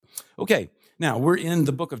Okay, now we're in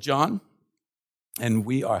the book of John, and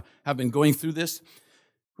we have been going through this.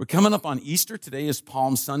 We're coming up on Easter. Today is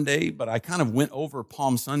Palm Sunday, but I kind of went over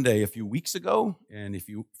Palm Sunday a few weeks ago, and if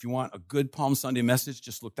you want a good Palm Sunday message,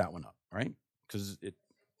 just look that one up, right? Because if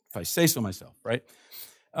I say so myself, right?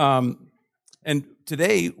 And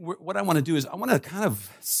today, what I want to do is I want to kind of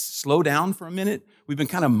slow down for a minute. We've been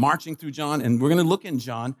kind of marching through John, and we're going to look in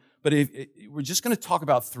John, but we're just going to talk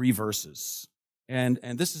about 3 verses. And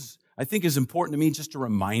this is, I think, is important to me, just a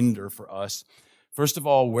reminder for us. First of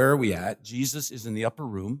all, where are we at? Jesus is in the upper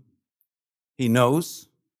room. He knows,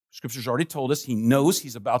 Scripture's already told us, he knows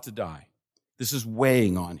he's about to die. This is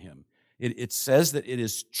weighing on him. It says that it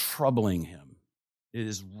is troubling him. It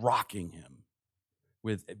is rocking him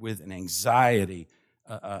with an anxiety.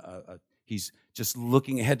 He's just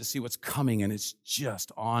looking ahead to see what's coming, and it's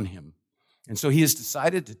just on him. And so he has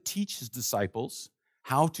decided to teach his disciples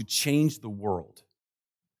how to change the world.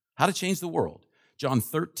 How to change the world. John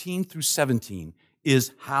 13 through 17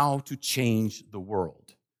 is how to change the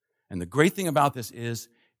world. And the great thing about this is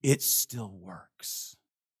it still works.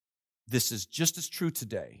 This is just as true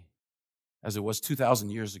today as it was 2,000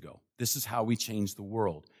 years ago. This is how we change the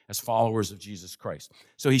world as followers of Jesus Christ.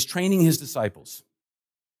 So he's training his disciples.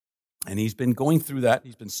 And he's been going through that.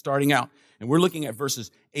 He's been starting out. And we're looking at verses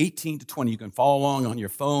 18 to 20. You can follow along on your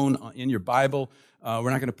phone, in your Bible. We're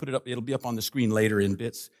not going to put it up. It'll be up on the screen later in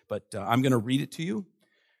bits. But I'm going to read it to you.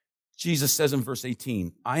 Jesus says in verse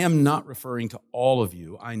 18, I am not referring to all of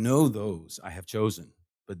you. I know those I have chosen.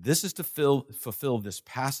 But this is to fulfill this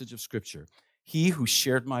passage of Scripture. He who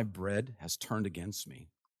shared my bread has turned against me.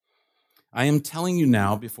 I am telling you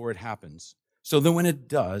now before it happens, so that when it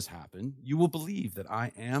does happen, you will believe that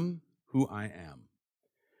I am who I am.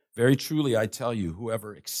 Very truly, I tell you,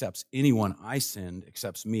 whoever accepts anyone I send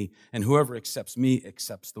accepts me, and whoever accepts me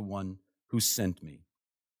accepts the one who sent me.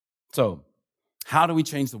 So, how do we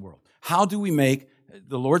change the world? How do we make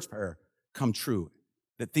the Lord's Prayer come true?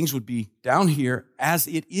 That things would be down here as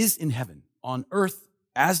it is in heaven, on earth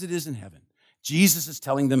as it is in heaven. Jesus is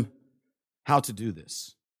telling them how to do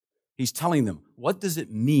this. He's telling them, what does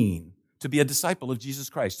it mean to be a disciple of Jesus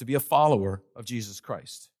Christ, to be a follower of Jesus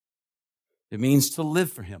Christ? It means to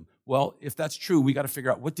live for him. Well, if that's true, we got to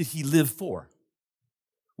figure out, what did he live for?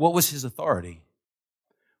 What was his authority?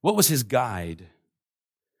 What was his guide?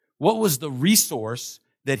 What was the resource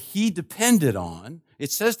that he depended on?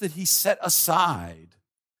 It says that he set aside.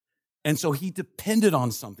 And so he depended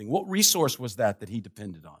on something. What resource was that he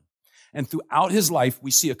depended on? And throughout his life,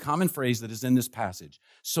 we see a common phrase that is in this passage,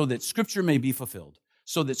 so that Scripture may be fulfilled.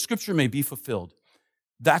 So that Scripture may be fulfilled.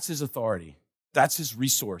 That's his authority. That's his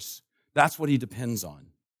resource. That's what he depends on.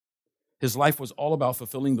 His life was all about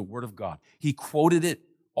fulfilling the Word of God. He quoted it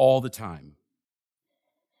all the time.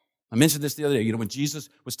 I mentioned this the other day. When Jesus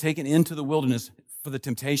was taken into the wilderness for the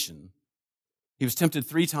temptation, he was tempted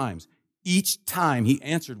 3 times. Each time he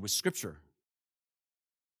answered with Scripture.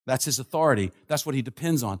 That's his authority. That's what he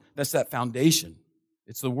depends on. That's that foundation.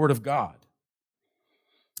 It's the Word of God.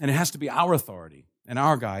 And it has to be our authority and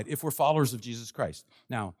our guide if we're followers of Jesus Christ.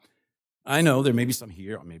 Now, I know there may be some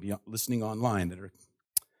here, or maybe listening online, that are,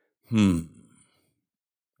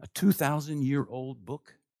 a 2,000-year-old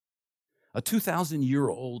book? A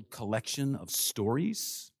 2,000-year-old collection of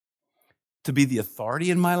stories to be the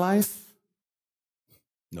authority in my life?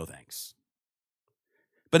 No thanks.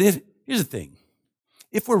 But here's the thing.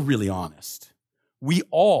 If we're really honest, we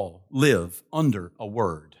all live under a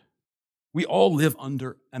word. We all live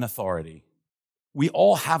under an authority. We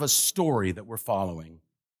all have a story that we're following.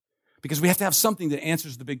 Because we have to have something that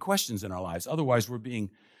answers the big questions in our lives. Otherwise, we're being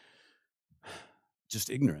just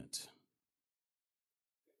ignorant.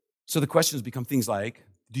 So the questions become things like,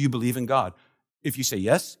 do you believe in God? If you say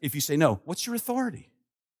yes, if you say no, what's your authority?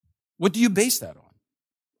 What do you base that on?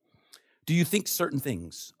 Do you think certain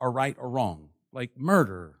things are right or wrong? Like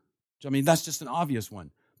murder. I mean, that's just an obvious one.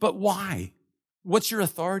 But why? What's your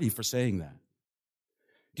authority for saying that?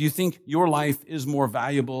 Do you think your life is more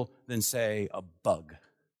valuable than, say, a bug?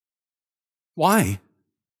 Why?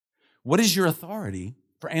 What is your authority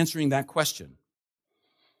for answering that question?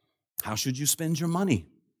 How should you spend your money?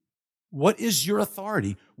 What is your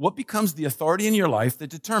authority? What becomes the authority in your life that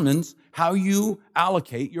determines how you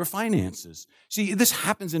allocate your finances? See, this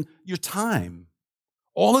happens in your time.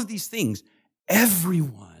 All of these things,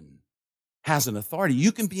 everyone has an authority.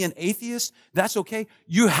 You can be an atheist. That's okay.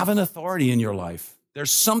 You have an authority in your life.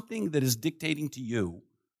 There's something that is dictating to you.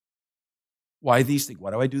 Why these things?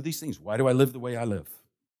 Why do I do these things? Why do I live the way I live?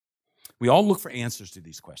 We all look for answers to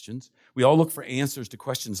these questions. We all look for answers to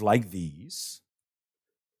questions like these.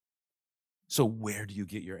 So where do you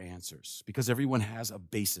get your answers? Because everyone has a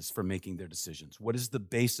basis for making their decisions. What is the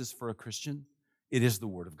basis for a Christian? It is the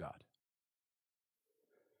Word of God.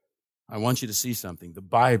 I want you to see something. The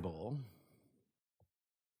Bible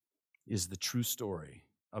is the true story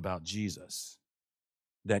about Jesus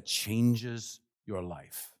that changes your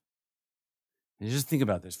life. And just think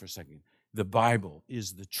about this for a second. The Bible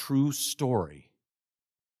is the true story.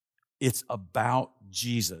 It's about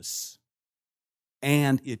Jesus,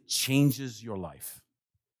 and it changes your life.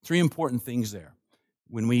 Three important things there.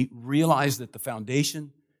 When we realize that the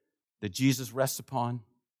foundation that Jesus rests upon,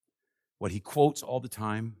 what he quotes all the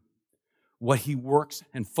time, what he works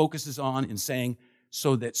and focuses on in saying,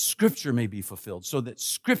 so that Scripture may be fulfilled, so that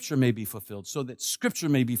Scripture may be fulfilled, so that Scripture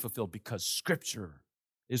may be fulfilled, because Scripture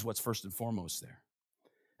is what's first and foremost there.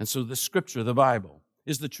 And so the Scripture, the Bible,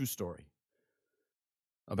 is the true story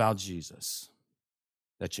about Jesus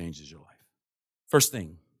that changes your life. First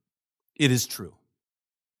thing, it is true.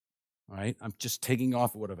 All right? I'm just taking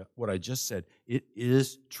off what I just said. It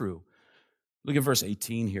is true. Look at verse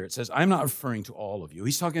 18 here. It says, I'm not referring to all of you.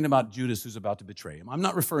 He's talking about Judas who's about to betray him. I'm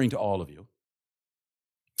not referring to all of you.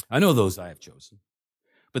 I know those I have chosen.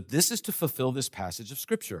 But this is to fulfill this passage of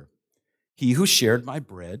Scripture. He who shared my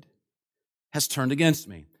bread has turned against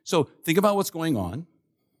me. So think about what's going on.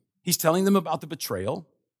 He's telling them about the betrayal.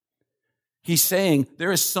 He's saying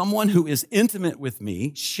there is someone who is intimate with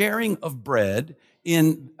me. Sharing of bread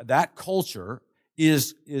in that culture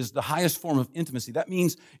is the highest form of intimacy. That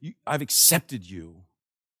means I've accepted you.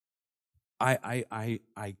 I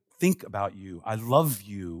think about you. I love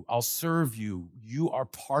you. I'll serve you. You are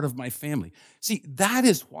part of my family. See, that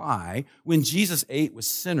is why when Jesus ate with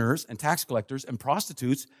sinners and tax collectors and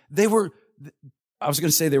prostitutes, I was going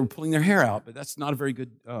to say they were pulling their hair out, but that's not a very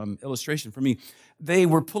good illustration for me. They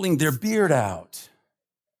were pulling their beard out,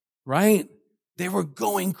 right? They were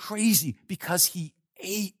going crazy because he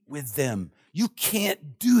ate with them. You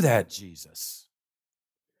can't do that, Jesus.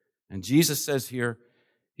 And Jesus says here,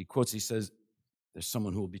 he says, there's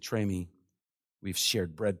someone who will betray me. We've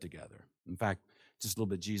shared bread together. In fact, just a little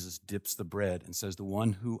bit, Jesus dips the bread and says, the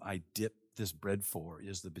one who I dip this bread for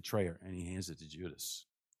is the betrayer, and he hands it to Judas.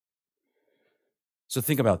 So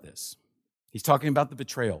think about this. He's talking about the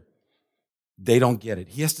betrayal. They don't get it.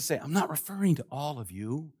 He has to say, I'm not referring to all of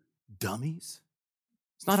you, dummies.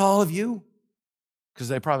 It's not all of you. Because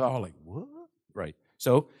they probably all like, what? Right.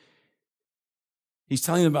 So he's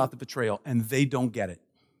telling them about the betrayal, and they don't get it.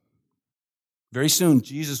 Very soon,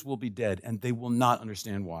 Jesus will be dead, and they will not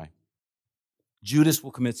understand why. Judas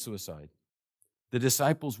will commit suicide. The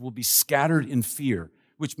disciples will be scattered in fear,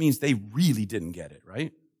 which means they really didn't get it,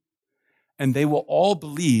 right? And they will all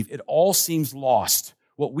believe it all seems lost.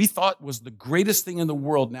 What we thought was the greatest thing in the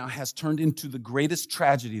world now has turned into the greatest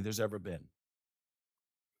tragedy there's ever been.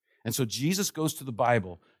 And so Jesus goes to the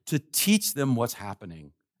Bible to teach them what's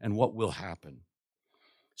happening and what will happen.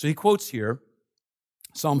 So he quotes here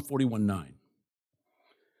Psalm 41:9.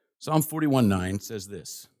 Psalm 41:9 says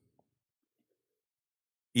this,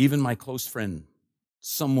 even my close friend,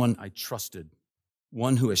 someone I trusted,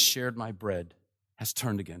 one who has shared my bread, has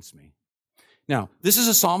turned against me. Now, this is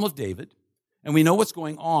a Psalm of David, and we know what's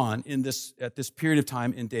going on at this period of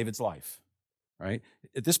time in David's life, right?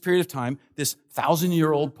 At this period of time, this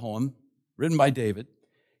 1,000-year-old poem written by David,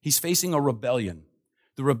 he's facing a rebellion.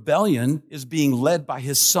 The rebellion is being led by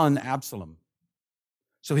his son Absalom.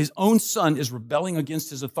 So his own son is rebelling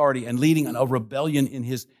against his authority and leading a rebellion in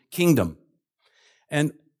his kingdom.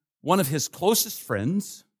 And one of his closest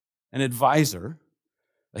friends, an advisor,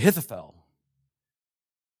 Ahithophel,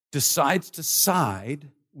 decides to side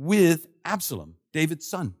with Absalom, David's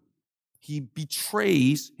son. He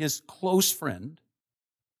betrays his close friend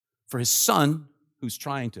for his son who's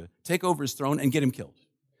trying to take over his throne and get him killed.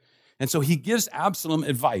 And so he gives Absalom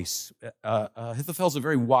advice. Ahithophel's a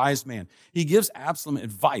very wise man. He gives Absalom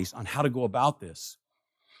advice on how to go about this.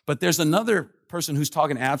 But there's another person who's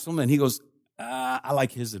talking to Absalom, and he goes, I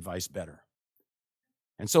like his advice better.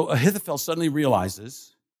 And so Ahithophel suddenly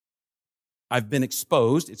realizes, I've been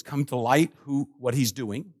exposed. It's come to light what he's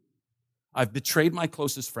doing. I've betrayed my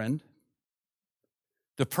closest friend.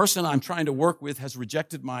 The person I'm trying to work with has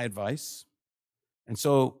rejected my advice. And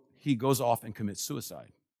so he goes off and commits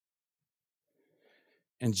suicide.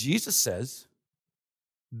 And Jesus says,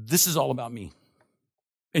 this is all about me.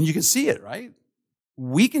 And you can see it, right?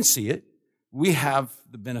 We can see it. We have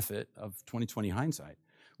the benefit of 2020 hindsight.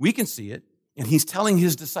 We can see it. And he's telling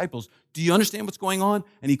his disciples, do you understand what's going on?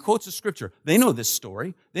 And he quotes a scripture. They know this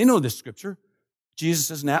story. They know this scripture. Jesus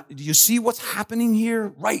says, now, do you see what's happening here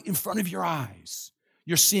right in front of your eyes?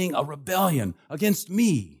 You're seeing a rebellion against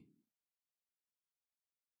me.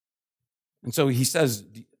 And so he says,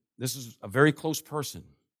 this is a very close person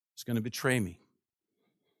who's going to betray me.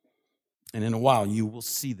 And in a while, you will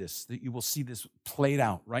see this. You will see this played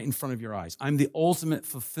out right in front of your eyes. I'm the ultimate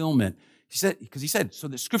fulfillment. He said, so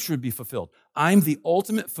that Scripture would be fulfilled. I'm the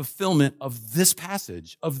ultimate fulfillment of this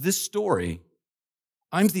passage, of this story.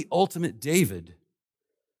 I'm the ultimate David,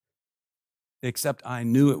 except I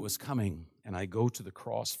knew it was coming, and I go to the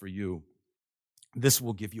cross for you. This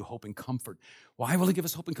will give you hope and comfort. Why will he give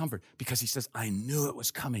us hope and comfort? Because he says, I knew it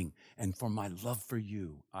was coming, and for my love for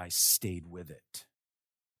you, I stayed with it.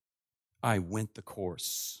 I went the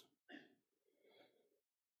course.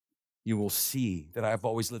 You will see that I've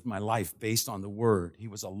always lived my life based on the Word. He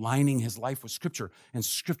was aligning his life with Scripture, and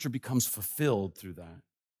Scripture becomes fulfilled through that.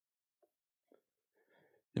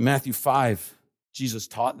 In Matthew 5, Jesus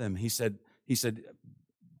taught them. He said,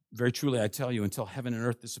 very truly, I tell you, until heaven and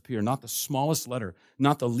earth disappear, not the smallest letter,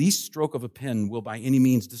 not the least stroke of a pen will by any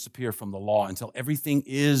means disappear from the law until everything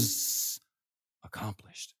is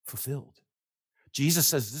accomplished, fulfilled. Jesus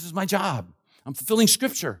says, this is my job. I'm fulfilling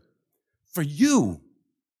Scripture for you.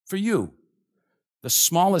 For you. The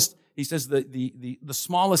smallest, he says, the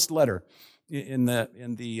smallest letter in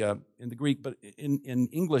the Greek, but in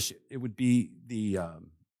English, it would be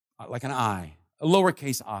like an I, a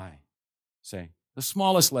lowercase I, say. The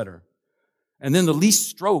smallest letter. And then the least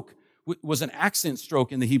stroke was an accent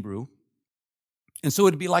stroke in the Hebrew. And so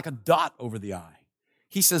it'd be like a dot over the I.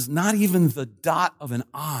 He says not even the dot of an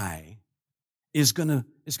I is going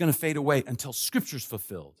to fade away until Scripture's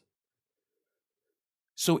fulfilled.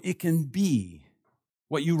 So it can be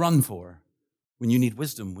what you run for when you need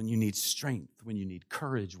wisdom, when you need strength, when you need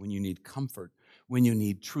courage, when you need comfort, when you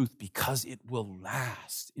need truth, because it will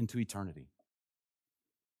last into eternity.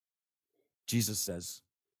 Jesus says,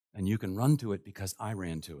 and you can run to it because I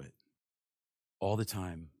ran to it all the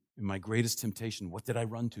time. In my greatest temptation, what did I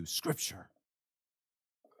run to? Scripture.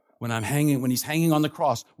 When he's hanging on the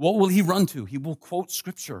cross, what will he run to? He will quote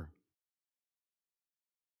Scripture.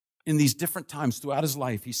 In these different times throughout his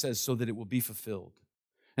life, he says, so that it will be fulfilled.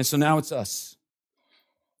 And so now it's us.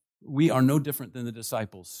 We are no different than the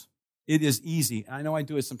disciples. It is easy. I know I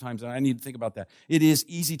do it sometimes, and I need to think about that. It is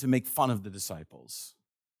easy to make fun of the disciples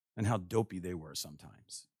and how dopey they were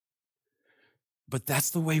sometimes. But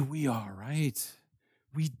that's the way we are, right?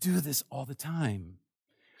 We do this all the time.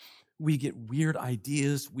 We get weird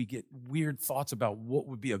ideas. We get weird thoughts about what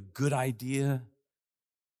would be a good idea.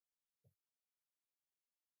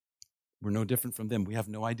 We're no different from them. We have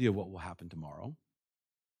no idea what will happen tomorrow.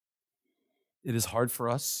 It is hard for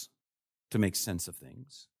us to make sense of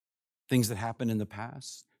things that happened in the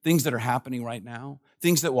past, things that are happening right now,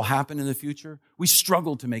 things that will happen in the future. We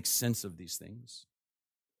struggle to make sense of these things.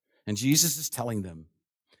 And Jesus is telling them,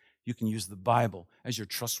 you can use the Bible as your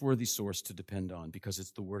trustworthy source to depend on because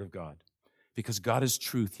it's the Word of God. Because God is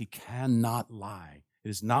truth. He cannot lie. It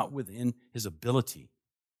is not within his ability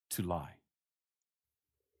to lie.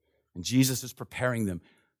 And Jesus is preparing them,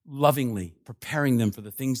 lovingly preparing them for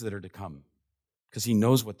the things that are to come because he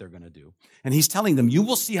knows what they're going to do. And he's telling them, you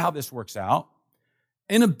will see how this works out.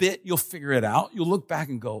 In a bit, you'll figure it out. You'll look back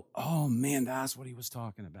and go, oh, man, that's what he was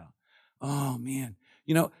talking about. Oh, man.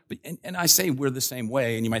 You know, and I say we're the same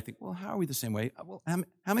way, and you might think, well, how are we the same way? Well,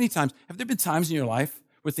 how many times? Have there been times in your life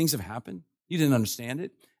where things have happened? You didn't understand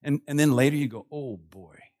it, and then later you go, oh,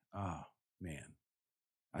 boy, man,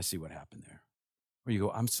 I see what happened there. Or you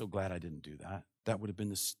go, I'm so glad I didn't do that. That would have been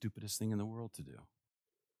the stupidest thing in the world to do.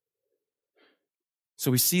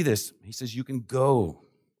 So we see this. He says, you can go.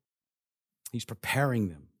 He's preparing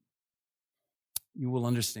them. You will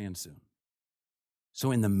understand soon.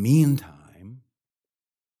 So in the meantime,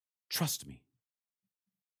 trust me.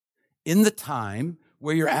 In the time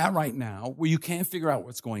where you're at right now, where you can't figure out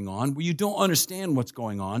what's going on, where you don't understand what's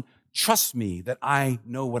going on, trust me that I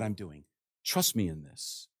know what I'm doing. Trust me in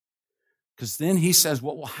this. Because then he says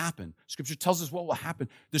what will happen. Scripture tells us what will happen.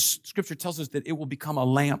 The Scripture tells us that it will become a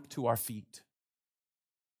lamp to our feet.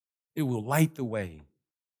 It will light the way.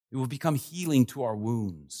 It will become healing to our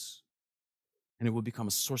wounds. And it will become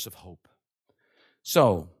a source of hope.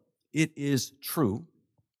 So, it is true.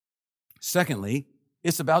 Secondly,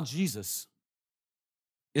 it's about Jesus.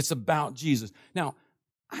 It's about Jesus. Now,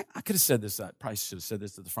 I could have said this. I probably should have said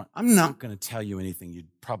this at the front. I'm not going to tell you anything you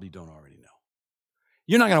probably don't already know.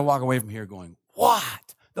 You're not going to walk away from here going,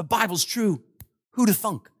 what? The Bible's true. Who'da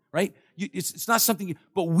thunk, right? It's not something,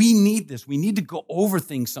 but we need this. We need to go over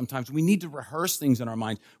things sometimes. We need to rehearse things in our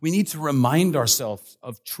minds. We need to remind ourselves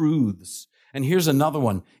of truths. And here's another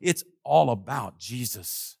one. It's all about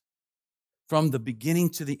Jesus. From the beginning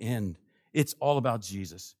to the end, it's all about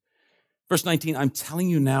Jesus. Verse 19, I'm telling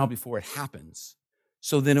you now before it happens,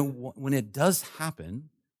 So then when it does happen,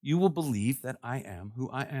 you will believe that I am who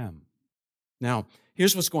I am. Now,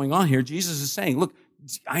 here's what's going on here. Jesus is saying, look,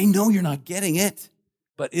 I know you're not getting it,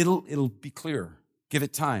 but it'll be clear. Give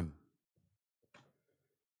it time.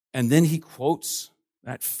 And then he quotes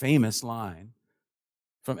that famous line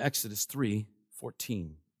from Exodus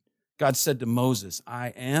 3:14. God said to Moses, I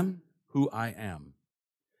am who I am.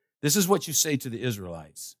 This is what you say to the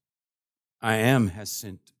Israelites. I am has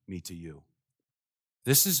sent me to you.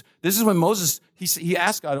 This is when Moses, he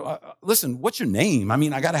asked God, listen, what's your name? I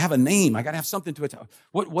mean, I got to have a name. I got to have something to attach.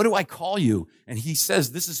 What do I call you? And he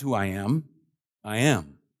says, this is who I am. I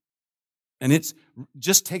am. And it's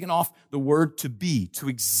just taken off the word to be, to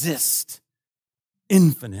exist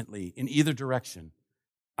infinitely in either direction.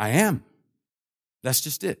 I am. That's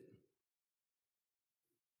just it.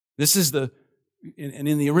 This is and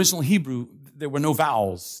in the original Hebrew, there were no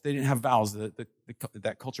vowels. They didn't have vowels,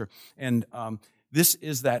 that culture. And this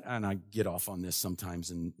is that, and I get off on this sometimes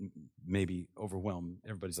and maybe overwhelm.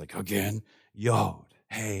 Everybody's like, again, Yod,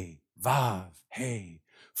 Hey, Vav, Hey.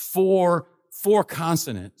 Four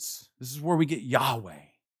consonants. This is where we get Yahweh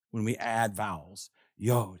when we add vowels.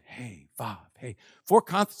 Yod, Hey, Vav, Hey. Four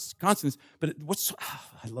consonants, but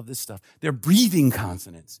I love this stuff. They're breathing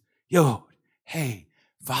consonants. Yod, Hey,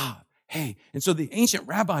 Vav, Hey. And so the ancient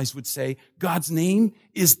rabbis would say God's name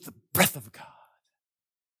is the breath of God.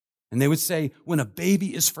 And they would say, when a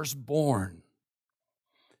baby is first born,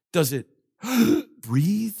 does it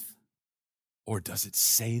breathe or does it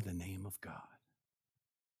say the name of God?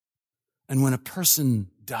 And when a person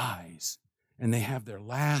dies and they have their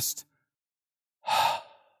last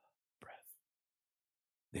breath,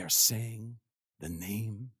 they are saying the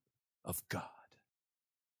name of God.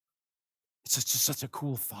 It's just such a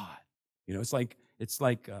cool thought. You know, it's like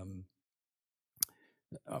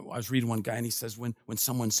I was reading one guy and he says, when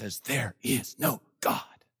someone says, there is no God,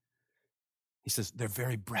 he says, their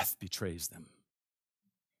very breath betrays them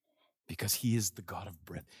because he is the God of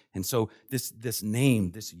breath. And so this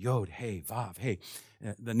name, this Yod, Hey, Vav, Hey,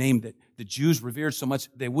 the name that the Jews revered so much,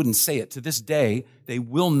 they wouldn't say it. To this day, they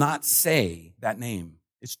will not say that name.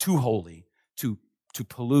 It's too holy to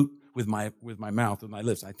pollute with my mouth, with my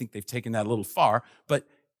lips. I think they've taken that a little far, but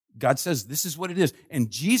God says this is what it is.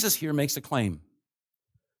 And Jesus here makes a claim.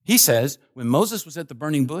 He says, when Moses was at the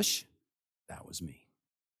burning bush, that was me.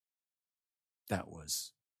 That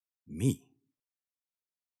was me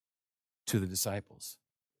to the disciples.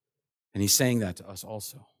 And he's saying that to us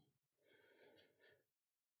also.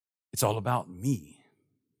 It's all about me.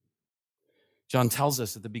 John tells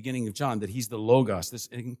us at the beginning of John that he's the Logos, this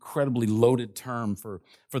incredibly loaded term for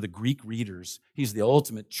the Greek readers. He's the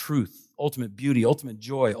ultimate truth, ultimate beauty, ultimate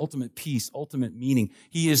joy, ultimate peace, ultimate meaning.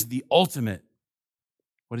 He is the ultimate.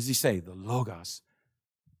 What does he say? The Logos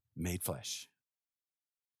made flesh.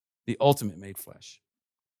 The ultimate made flesh.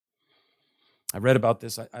 I read about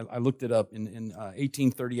this. I looked it up. In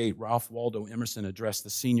 1838, Ralph Waldo Emerson addressed the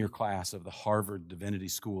senior class of the Harvard Divinity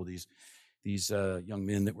School, these young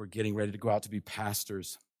men that were getting ready to go out to be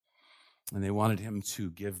pastors. And they wanted him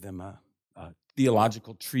to give them a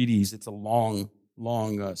theological treatise. It's a long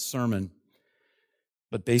sermon.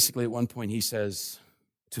 But basically at one point he says,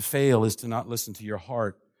 to fail is to not listen to your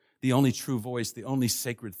heart. The only true voice, the only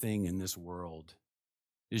sacred thing in this world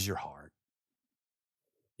is your heart,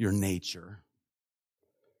 your nature.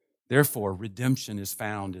 Therefore, redemption is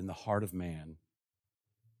found in the heart of man.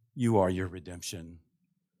 You are your redemption.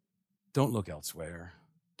 Don't look elsewhere.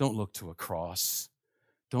 Don't look to a cross.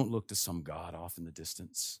 Don't look to some God off in the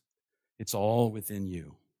distance. It's all within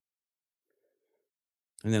you.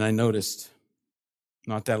 And then I noticed,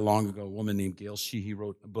 not that long ago, a woman named Gail Sheehy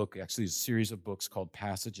wrote a book, actually a series of books called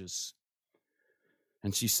Passages.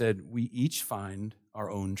 And she said, we each find our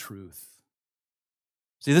own truth.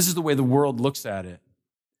 See, this is the way the world looks at it.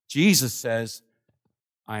 Jesus says,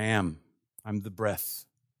 I am. I'm the breath.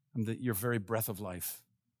 I'm your very breath of life.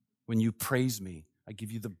 When you praise me, I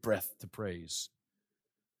give you the breath to praise.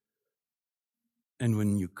 And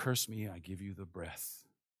when you curse me, I give you the breath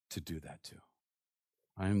to do that too.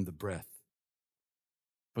 I am the breath.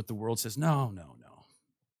 But the world says, no.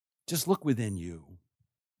 Just look within you.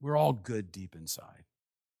 We're all good deep inside.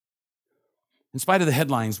 In spite of the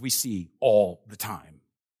headlines we see all the time,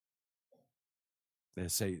 they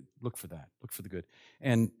say, look for that, look for the good.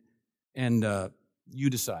 And you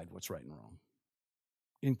decide what's right and wrong.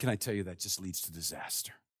 And can I tell you, that just leads to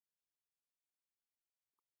disaster.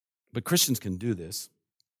 But Christians can do this.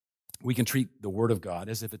 We can treat the Word of God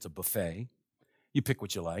as if it's a buffet. You pick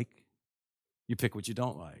what you like. You pick what you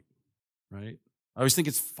don't like, right? I always think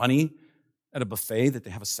it's funny at a buffet that they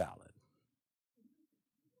have a salad.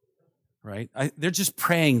 right? They're just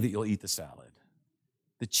praying that you'll eat the salad.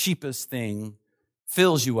 The cheapest thing,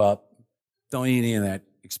 fills you up. Don't eat any of that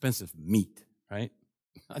expensive meat, right?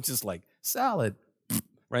 Not just like salad,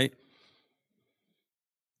 right?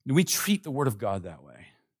 We treat the Word of God that way.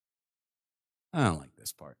 I don't like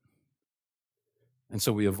this part. And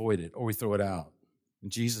so we avoid it or we throw it out.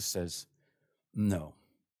 And Jesus says, no,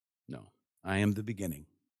 I am the beginning.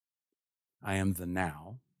 I am the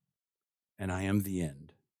now, and I am the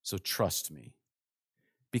end. So trust me.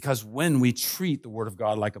 Because when we treat the Word of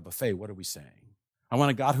God like a buffet, what are we saying? I want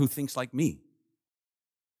a God who thinks like me.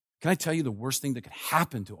 Can I tell you the worst thing that could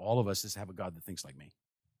happen to all of us is to have a God that thinks like me?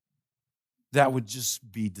 That would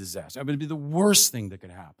just be disaster. It would be the worst thing that could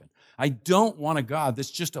happen. I don't want a God that's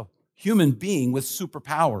just a human being with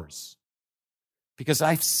superpowers. Because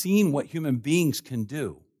I've seen what human beings can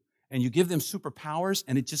do. And you give them superpowers,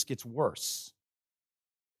 and it just gets worse.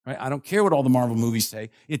 Right? I don't care what all the Marvel movies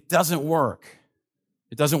say. It doesn't work.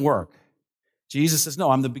 It doesn't work. Jesus says,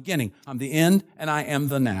 no, I'm the beginning, I'm the end, and I am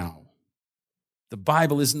the now. The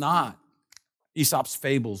Bible is not Aesop's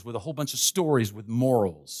fables with a whole bunch of stories with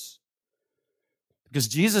morals. Because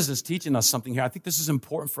Jesus is teaching us something here. I think this is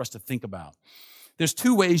important for us to think about. There's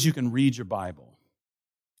two ways you can read your Bible.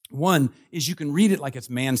 One is you can read it like it's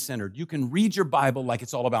man-centered. You can read your Bible like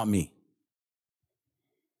it's all about me.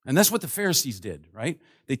 And that's what the Pharisees did, right?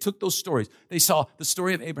 They took those stories. They saw the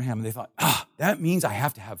story of Abraham, and they thought, that means I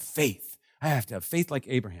have to have faith. I have to have faith like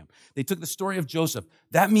Abraham. They took the story of Joseph.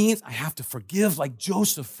 That means I have to forgive like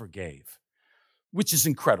Joseph forgave, which is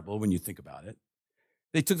incredible when you think about it.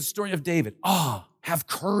 They took the story of David. Have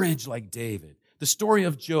courage like David. The story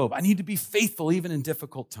of Job. I need to be faithful even in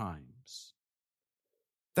difficult times.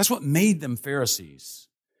 That's what made them Pharisees.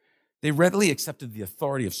 They readily accepted the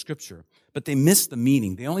authority of Scripture, but they missed the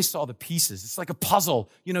meaning. They only saw the pieces. It's like a puzzle.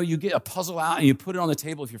 You know, you get a puzzle out and you put it on the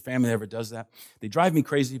table if your family ever does that. They drive me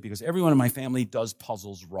crazy because everyone in my family does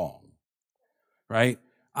puzzles wrong, right?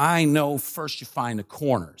 I know first you find the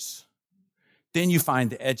corners. Then you find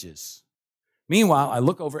the edges. Meanwhile, I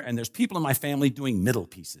look over and there's people in my family doing middle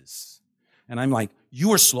pieces. And I'm like,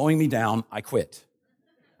 you are slowing me down. I quit.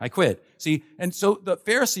 See, and so the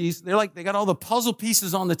Pharisees, they got all the puzzle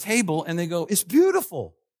pieces on the table and they go, it's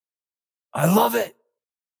beautiful. I love it.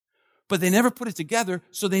 But they never put it together,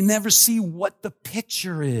 so they never see what the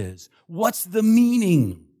picture is. What's the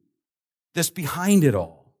meaning that's behind it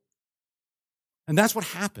all? And that's what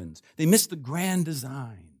happens. They miss the grand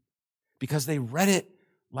design because they read it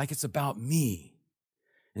like it's about me.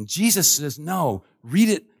 And Jesus says, no, read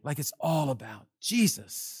it like it's all about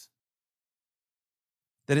Jesus.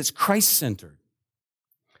 That it's Christ-centered.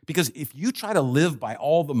 Because if you try to live by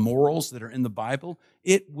all the morals that are in the Bible,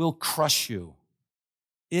 it will crush you.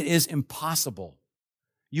 It is impossible.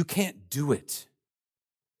 You can't do it.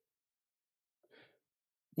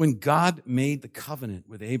 When God made the covenant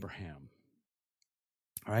with Abraham,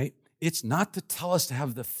 right, it's not to tell us to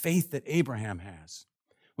have the faith that Abraham has.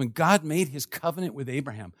 When God made his covenant with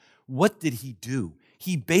Abraham, what did he do?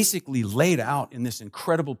 He basically laid out in this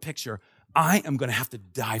incredible picture, I am going to have to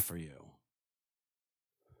die for you.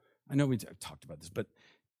 I know we talked about this, but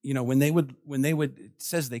you know, when they would, it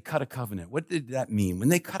says they cut a covenant. What did that mean? When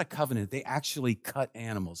they cut a covenant, they actually cut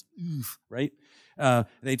animals, right?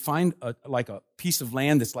 They'd find a piece of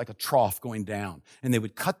land that's like a trough going down, and they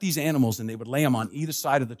would cut these animals and they would lay them on either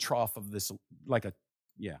side of the trough of this,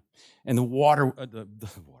 and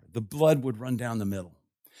the blood would run down the middle.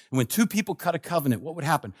 And when two people cut a covenant, what would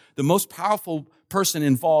happen? The most powerful person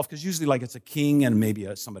involved, because usually it's a king and maybe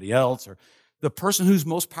somebody else, or the person who's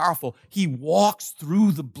most powerful, he walks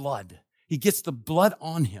through the blood. He gets the blood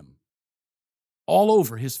on him, all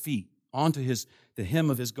over his feet, onto the hem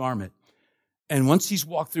of his garment. And once he's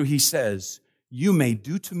walked through, he says, you may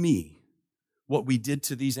do to me what we did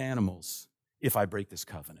to these animals if I break this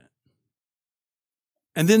covenant.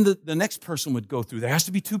 And then the next person would go through. There has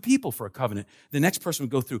to be two people for a covenant. The next person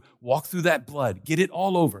would go through, walk through that blood, get it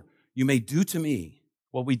all over. You may do to me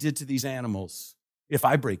what we did to these animals if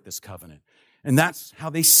I break this covenant. And that's how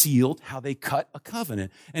they sealed, how they cut a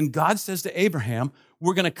covenant. And God says to Abraham,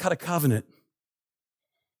 we're going to cut a covenant.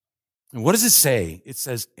 And what does it say? It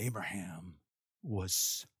says Abraham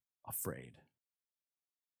was afraid.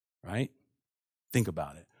 Right? Think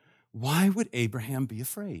about it. Why would Abraham be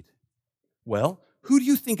afraid? Well, who do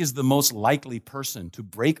you think is the most likely person to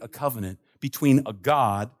break a covenant between a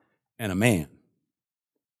God and a man?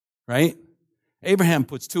 Right? Abraham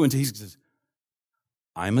puts two and two. He says,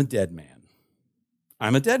 I'm a dead man.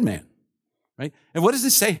 I'm a dead man. Right? And what does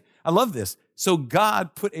it say? I love this. So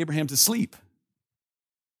God put Abraham to sleep.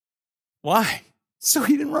 Why? So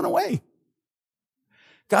he didn't run away.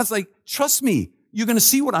 God's like, trust me. You're going to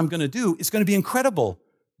see what I'm going to do. It's going to be incredible.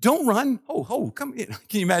 Don't run. Oh, come in.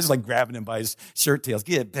 Can you imagine like grabbing him by his shirt tails?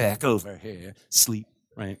 Get back over here. Sleep,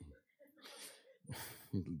 right?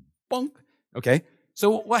 Bunk. Okay.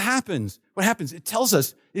 So what happens? What happens? It tells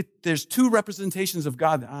us there's two representations of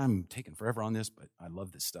God. I'm taking forever on this, but I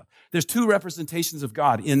love this stuff. There's two representations of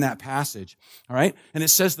God in that passage. All right. And it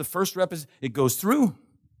says the first it goes through.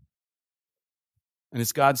 And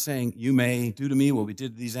it's God saying, you may do to me what we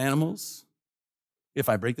did to these animals if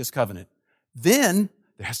I break this covenant. Then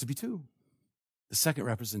there has to be two. The second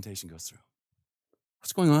representation goes through.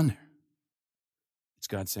 What's going on there? It's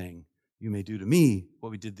God saying, you may do to me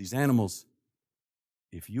what we did to these animals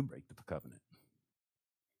if you break the covenant.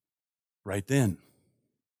 Right then,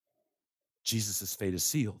 Jesus' fate is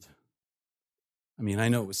sealed. I mean, I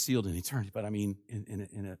know it was sealed in eternity, but I mean,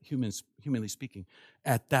 humanly speaking,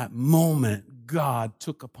 at that moment, God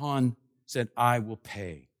said, I will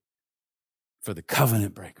pay for the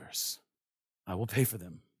covenant breakers. I will pay for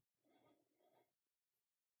them.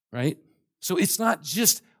 Right? So it's not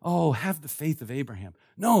just, have the faith of Abraham.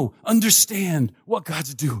 No, understand what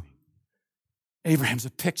God's doing. Abraham's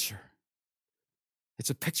a picture. It's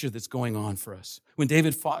a picture that's going on for us. When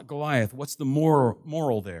David fought Goliath, what's the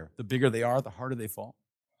moral there? The bigger they are, the harder they fall.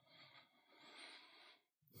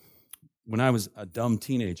 When I was a dumb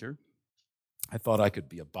teenager, I thought I could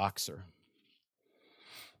be a boxer.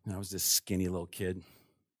 And I was this skinny little kid.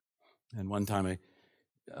 And one time I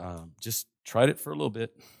just tried it for a little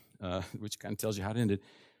bit, which kind of tells you how it ended.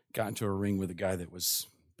 Got into a ring with a guy that was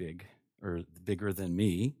big, or bigger than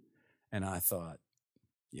me. And I thought,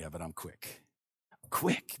 yeah, but I'm quick.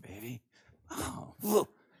 Quick, baby. Oh,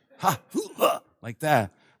 like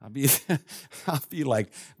that. I'll be like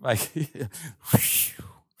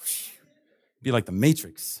be like the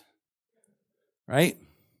Matrix, right?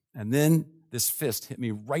 And then this fist hit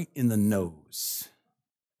me right in the nose.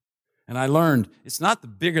 And I learned it's not the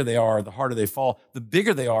bigger they are, the harder they fall. The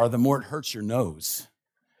bigger they are, the more it hurts your nose.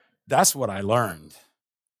 That's what I learned,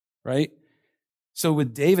 right? So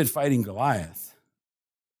with David fighting Goliath,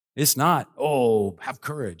 it's not, have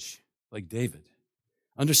courage like David.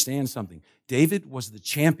 Understand something. David was the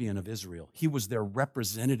champion of Israel. He was their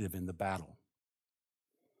representative in the battle.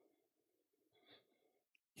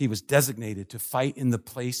 He was designated to fight in the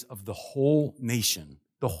place of the whole nation,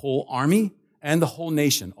 the whole army and the whole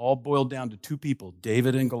nation, all boiled down to two people,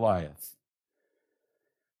 David and Goliath.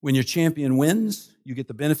 When your champion wins, you get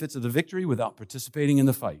the benefits of the victory without participating in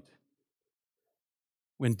the fight.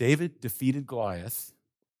 When David defeated Goliath,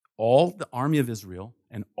 all the army of Israel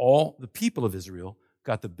and all the people of Israel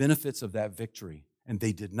got the benefits of that victory, and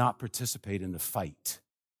they did not participate in the fight.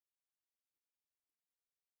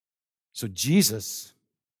 So Jesus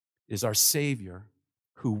is our Savior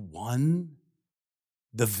who won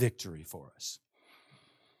the victory for us.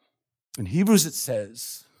 In Hebrews it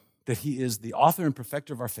says that he is the author and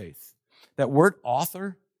perfecter of our faith. That word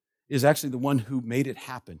author is actually the one who made it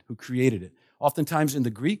happen, who created it. Oftentimes in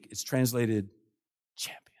the Greek, it's translated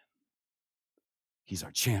champion. He's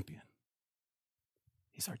our champion.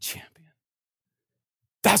 He's our champion.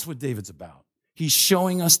 That's what David's about. He's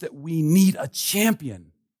showing us that we need a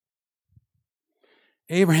champion.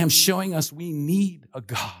 Abraham's showing us we need a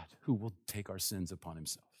God who will take our sins upon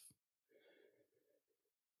himself.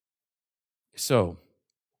 So,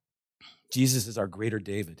 Jesus is our greater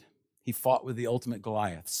David. He fought with the ultimate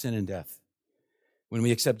Goliath, sin and death. When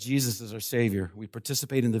we accept Jesus as our Savior, we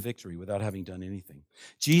participate in the victory without having done anything.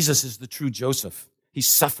 Jesus is the true Joseph. He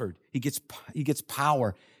suffered. He gets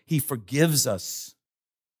power. He forgives us.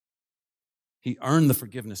 He earned the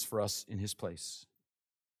forgiveness for us in his place.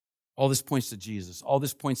 All this points to Jesus. All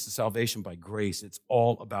this points to salvation by grace. It's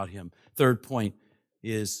all about him. Third point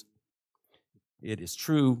is, it is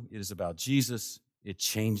true. It is about Jesus. It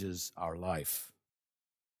changes our life.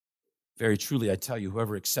 Very truly, I tell you,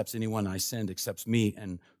 whoever accepts anyone I send accepts me,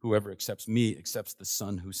 and whoever accepts me accepts the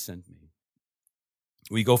Son who sent me.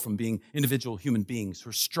 We go from being individual human beings who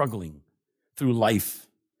are struggling through life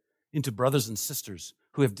into brothers and sisters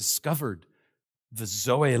who have discovered the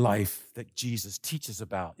Zoe life that Jesus teaches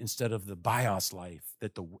about instead of the bios life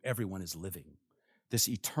that everyone is living, this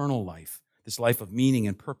eternal life, this life of meaning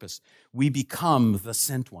and purpose. We become the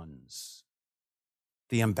sent ones,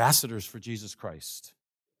 the ambassadors for Jesus Christ.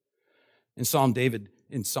 In Psalm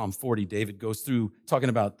 40, David goes through talking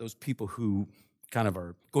about those people who kind of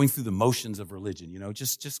are going through the motions of religion,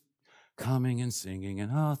 just coming and singing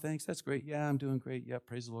and, thanks, that's great. Yeah, I'm doing great. Yeah,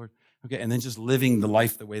 praise the Lord. Okay, and then just living the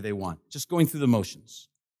life the way they want, just going through the motions.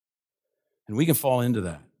 And we can fall into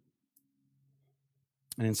that.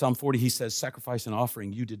 And in Psalm 40, he says, sacrifice and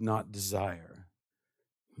offering you did not desire,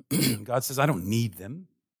 God says, I don't need them.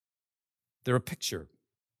 They're a picture.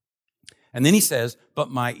 And then he says, but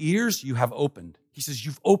my ears you have opened. He says,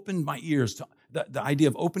 you've opened my ears to the idea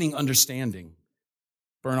of opening understanding.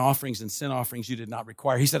 Burnt offerings and sin offerings you did not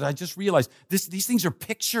require. He said, I just realized these things are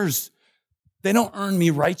pictures. They don't earn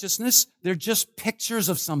me righteousness. They're just pictures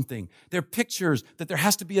of something. They're pictures that there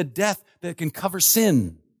has to be a death that can cover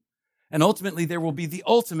sin. And ultimately, there will be the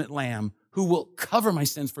ultimate lamb who will cover my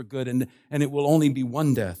sins for good, and it will only be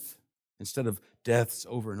one death instead of deaths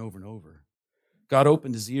over and over and over. God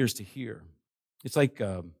opened his ears to hear. It's like,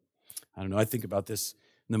 I don't know, I think about this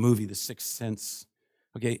in the movie, The Sixth Sense.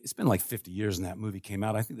 Okay, it's been like 50 years since that movie came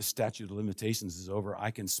out. I think the statute of limitations is over.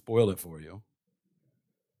 I can spoil it for you.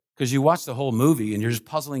 Because you watch the whole movie and you're just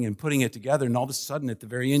puzzling and putting it together, and all of a sudden at the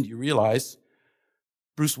very end you realize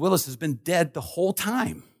Bruce Willis has been dead the whole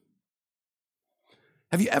time.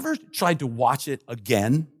 Have you ever tried to watch it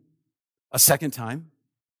again, a second time?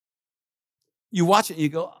 You watch it and you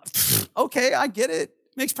go, okay, I get it.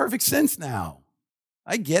 Makes perfect sense now.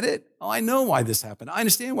 I get it. Oh, I know why this happened. I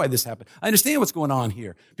understand why this happened. I understand what's going on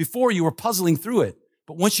here. Before you were puzzling through it,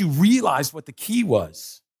 but once you realized what the key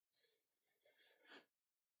was,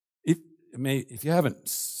 if you haven't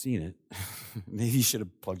seen it, maybe you should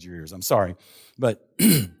have plugged your ears. I'm sorry. But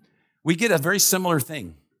we get a very similar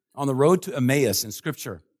thing on the road to Emmaus in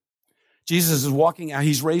Scripture. Jesus is walking out.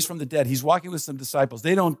 He's raised from the dead. He's walking with some disciples.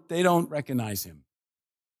 They don't recognize him.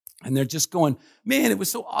 And they're just going, man, it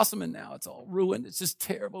was so awesome, and now it's all ruined. It's just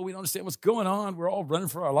terrible. We don't understand what's going on. We're all running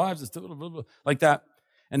for our lives. It's like that.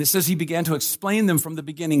 And it says he began to explain them from the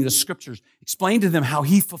beginning, the Scriptures, explain to them how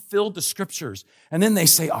he fulfilled the Scriptures. And then they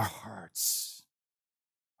say, our hearts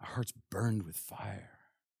burned with fire.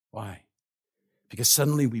 Why? Because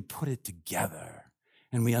suddenly we put it together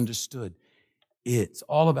and we understood it's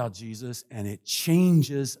all about Jesus, and it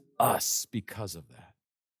changes us because of that.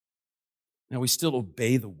 Now, we still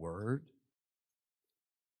obey the word,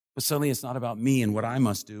 but suddenly it's not about me and what I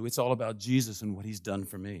must do. It's all about Jesus and what he's done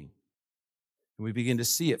for me. And we begin to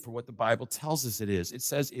see it for what the Bible tells us it is. It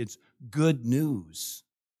says it's good news.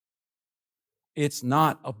 It's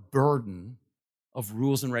not a burden of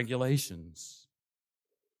rules and regulations.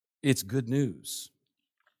 It's good news.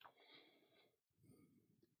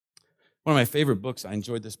 One of my favorite books, I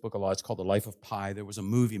enjoyed this book a lot. It's called The Life of Pi. There was a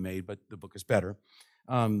movie made, but the book is better.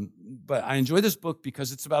 But I enjoy this book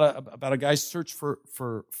because it's about a guy's search for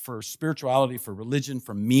spirituality, for religion,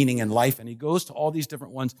 for meaning in life. And he goes to all these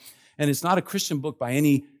different ones. And it's not a Christian book by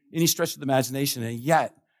any stretch of the imagination. And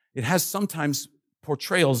yet, it has sometimes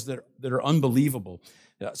portrayals that are unbelievable.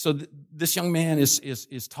 So this young man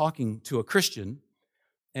is talking to a Christian,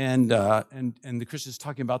 and the Christian is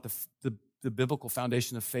talking about the biblical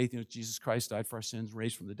foundation of faith. Jesus Christ died for our sins,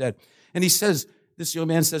 raised from the dead. And he says, this young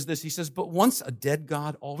man says this, he says, but once a dead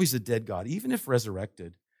God, always a dead God, even if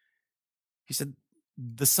resurrected. He said,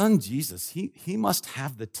 the Son Jesus, he must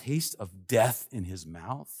have the taste of death in his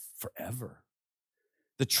mouth forever.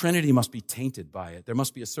 The Trinity must be tainted by it. There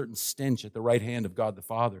must be a certain stench at the right hand of God the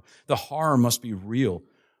Father. The horror must be real.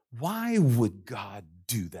 Why would God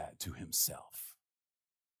do that to himself?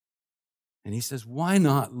 And he says, why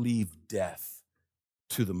not leave death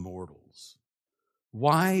to the mortals?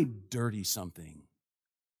 Why dirty something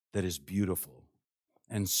that is beautiful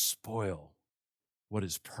and spoil what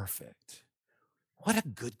is perfect? What a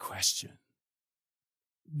good question.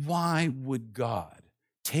 Why would God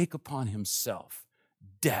take upon himself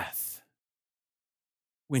death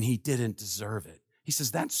when he didn't deserve it? He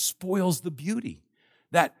says that spoils the beauty.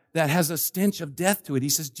 That has a stench of death to it. He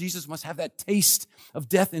says Jesus must have that taste of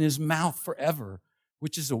death in his mouth forever,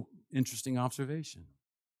 which is an interesting observation.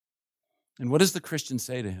 And what does the Christian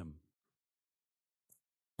say to him?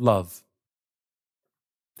 Love.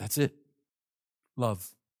 That's it.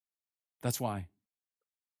 Love. That's why.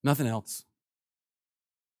 Nothing else.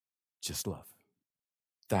 Just love.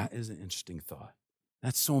 That is an interesting thought.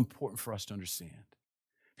 That's so important for us to understand.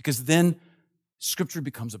 Because then Scripture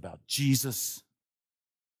becomes about Jesus.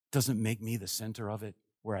 Doesn't make me the center of it,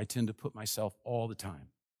 where I tend to put myself all the time.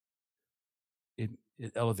 It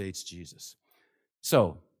elevates Jesus.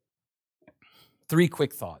 So, 3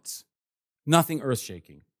 quick thoughts. Nothing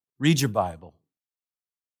earth-shaking. Read your Bible.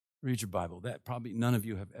 Read your Bible. That probably none of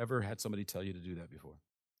you have ever had somebody tell you to do that before.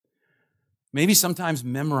 Maybe sometimes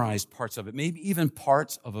memorize parts of it, maybe even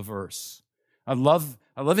parts of a verse. I love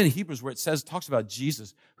in Hebrews where it talks about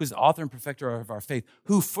Jesus, who's the author and perfecter of our faith,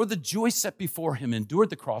 who for the joy set before him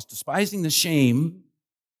endured the cross, despising the shame.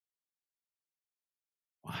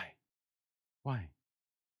 Why?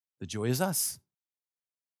 The joy is us.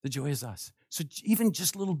 The joy is us. So even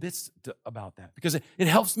just little bits about that, because it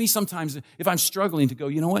helps me sometimes if I'm struggling to go,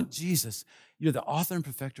 you know what, Jesus, you're the author and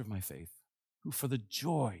perfecter of my faith, who for the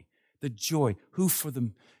joy, who for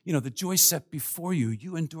the joy set before you,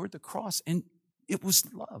 you endured the cross, and it was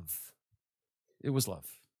love. It was love.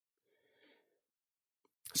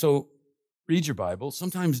 So read your Bible.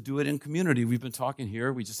 Sometimes do it in community. We've been talking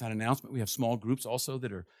here. We just had an announcement. We have small groups also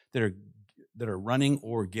that are running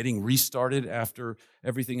or getting restarted after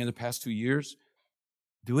everything in the past 2 years.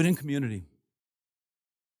 Do it in community.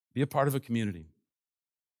 Be a part of a community.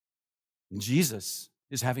 And Jesus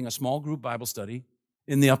is having a small group Bible study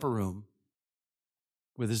in the upper room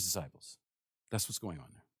with his disciples. That's what's going on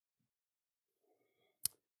there.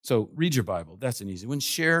 So read your Bible. That's an easy one.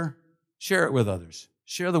 Share it with others.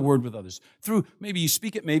 Share the word with others. Through, maybe you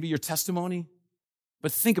speak it, maybe your testimony.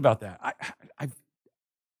 But think about that.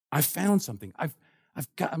 I found something.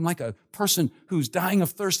 I'm like a person who's dying of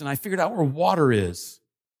thirst, and I figured out where water is.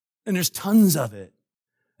 And there's tons of it.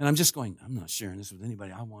 And I'm just going, I'm not sharing this with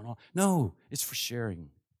anybody. I want all. No, it's for sharing.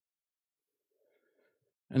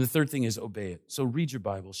 And the third thing is obey it. So read your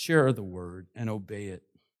Bible, share the word, and obey it.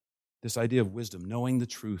 This idea of wisdom, knowing the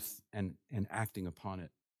truth and acting upon it,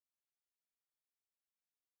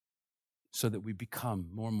 so that we become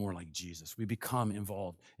more and more like Jesus. We become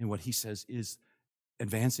involved in what he says is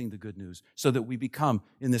advancing the good news, so that we become,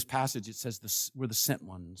 in this passage, it says we're the sent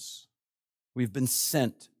ones. We've been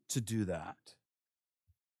sent to do that.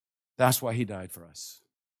 That's why he died for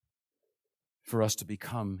us to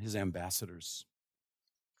become his ambassadors,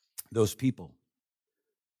 those people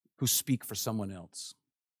who speak for someone else.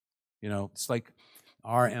 You know, it's like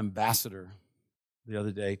our ambassador the other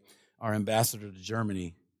day, our ambassador to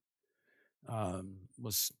Germany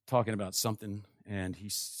was talking about something, and he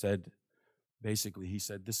said, this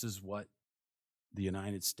is what the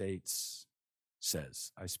United States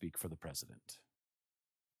says. I speak for the president.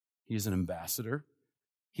 He is an ambassador.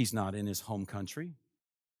 He's not in his home country,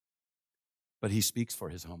 but he speaks for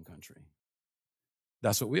his home country.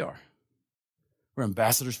 That's what we are. We're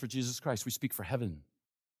ambassadors for Jesus Christ. We speak for heaven.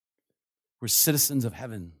 We're citizens of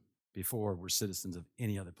heaven before we're citizens of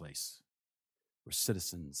any other place. We're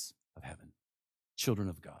citizens of heaven, children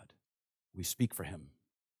of God. We speak for him.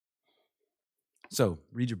 So,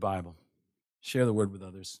 read your Bible. Share the word with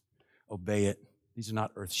others. Obey it. These are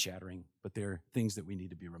not earth-shattering, but they're things that we need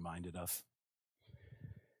to be reminded of.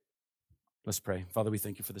 Let's pray. Father, we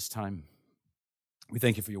thank you for this time. We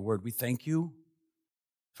thank you for your word. We thank you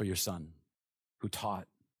for your Son who taught,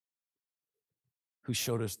 who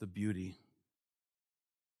showed us the beauty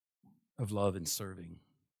of love and serving.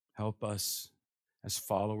 Help us as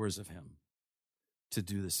followers of him to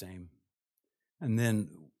do the same. And then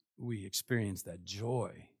we experience that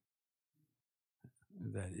joy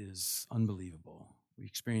that is unbelievable. We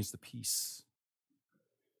experience the peace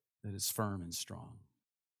that is firm and strong.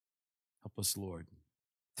 Help us, Lord,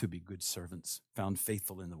 to be good servants, found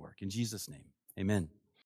faithful in the work. In Jesus' name, amen.